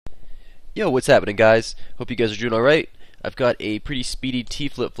Yo, what's happening, guys? Hope you guys are doing alright. I've got a pretty speedy T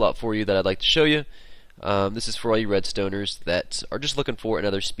flip-flop for you that I'd like to show you. This is for all you Redstoners that are just looking for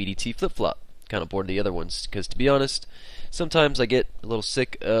another speedy T flip-flop. Kind of bored of the other ones, because to be honest, sometimes I get a little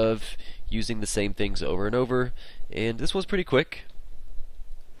sick of using the same things over and over, and this one's pretty quick.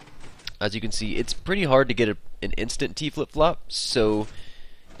 As you can see, it's pretty hard to get an instant T flip-flop, so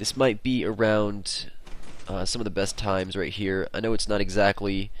this might be around some of the best times right here. I know it's not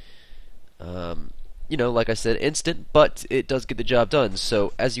exactly like I said, instant, but it does get the job done.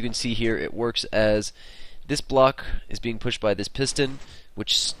 So as you can see here, it works as this block is being pushed by this piston,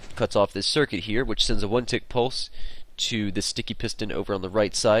 which cuts off this circuit here, which sends a one-tick pulse to the sticky piston over on the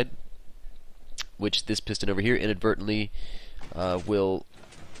right side, which this piston over here inadvertently will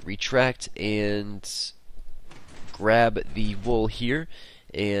retract and grab the wool here,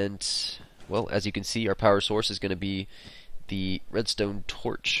 and well, as you can see, our power source is going to be the redstone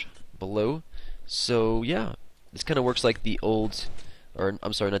torch below. So yeah, this kind of works like the old, or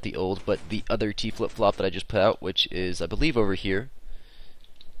I'm sorry, not the old, but the other T flip-flop that I just put out, which is, I believe, over here.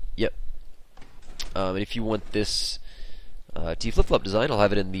 Yep. And if you want this T flip-flop design, I'll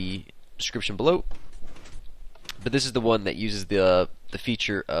have it in the description below. But this is the one that uses the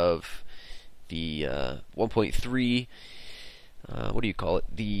feature of the 1.3. What do you call it?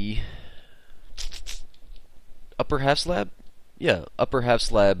 The upper half slab. Yeah, upper half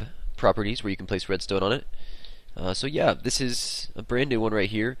slab properties where you can place redstone on it. So yeah, this is a brand new one right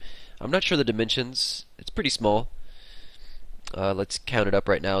here. I'm not sure the dimensions. It's pretty small. Let's count it up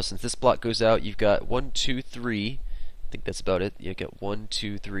right now. Since this block goes out, you've got 1, 2, 3. I think that's about it. You get 1,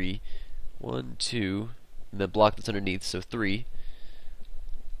 2, 3, 1, 2, and the block that's underneath, so 3,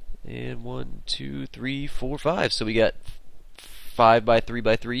 and 1, 2, 3, 4, 5. So we got 5 by 3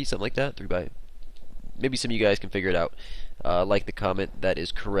 by 3, something like that. 3 by. Maybe some of you guys can figure it out. Like the comment, that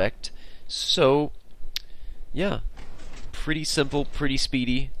is correct. So, yeah, pretty simple, pretty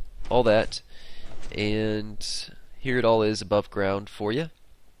speedy, all that. And here it all is above ground for you.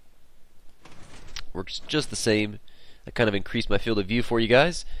 Works just the same. I kind of increased my field of view for you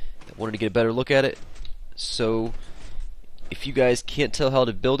guys. I wanted to get a better look at it. So, if you guys can't tell how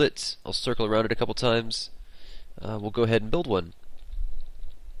to build it, I'll circle around it a couple times. We'll go ahead and build one.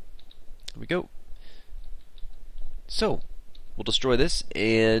 Here we go. So, we'll destroy this,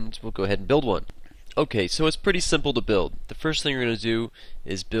 and we'll go ahead and build one. Okay, so it's pretty simple to build. The first thing we're going to do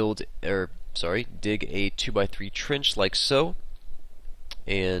is dig a 2 by 3 trench like so,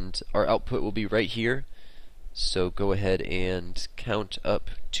 and our output will be right here. So go ahead and count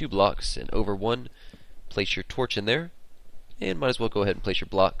up 2 blocks, and over 1, place your torch in there, and might as well go ahead and place your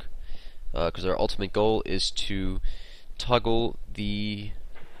block, because our ultimate goal is to toggle the...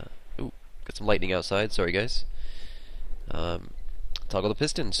 ooh, got some lightning outside, sorry guys. Toggle the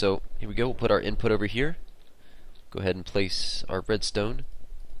piston. So here we go. We'll put our input over here. Go ahead and place our redstone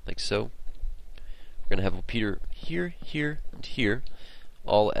like so. We're going to have a repeater here, here, and here,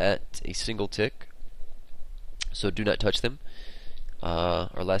 all at a single tick. So do not touch them.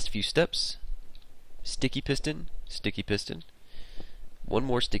 Our last few steps: sticky piston, one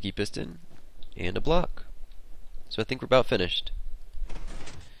more sticky piston, and a block. So I think we're about finished.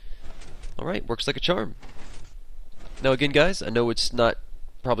 Alright, works like a charm. Now again, guys, I know it's not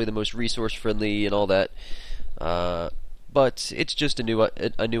probably the most resource friendly and all that, but it's just a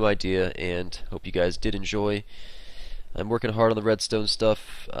new idea, and hope you guys did enjoy. I'm working hard on the redstone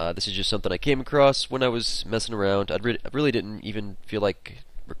stuff. This is just something I came across when I was messing around. I really didn't even feel like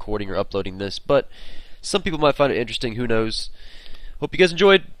recording or uploading this, but some people might find it interesting. Who knows? Hope you guys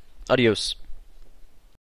enjoyed. Adios.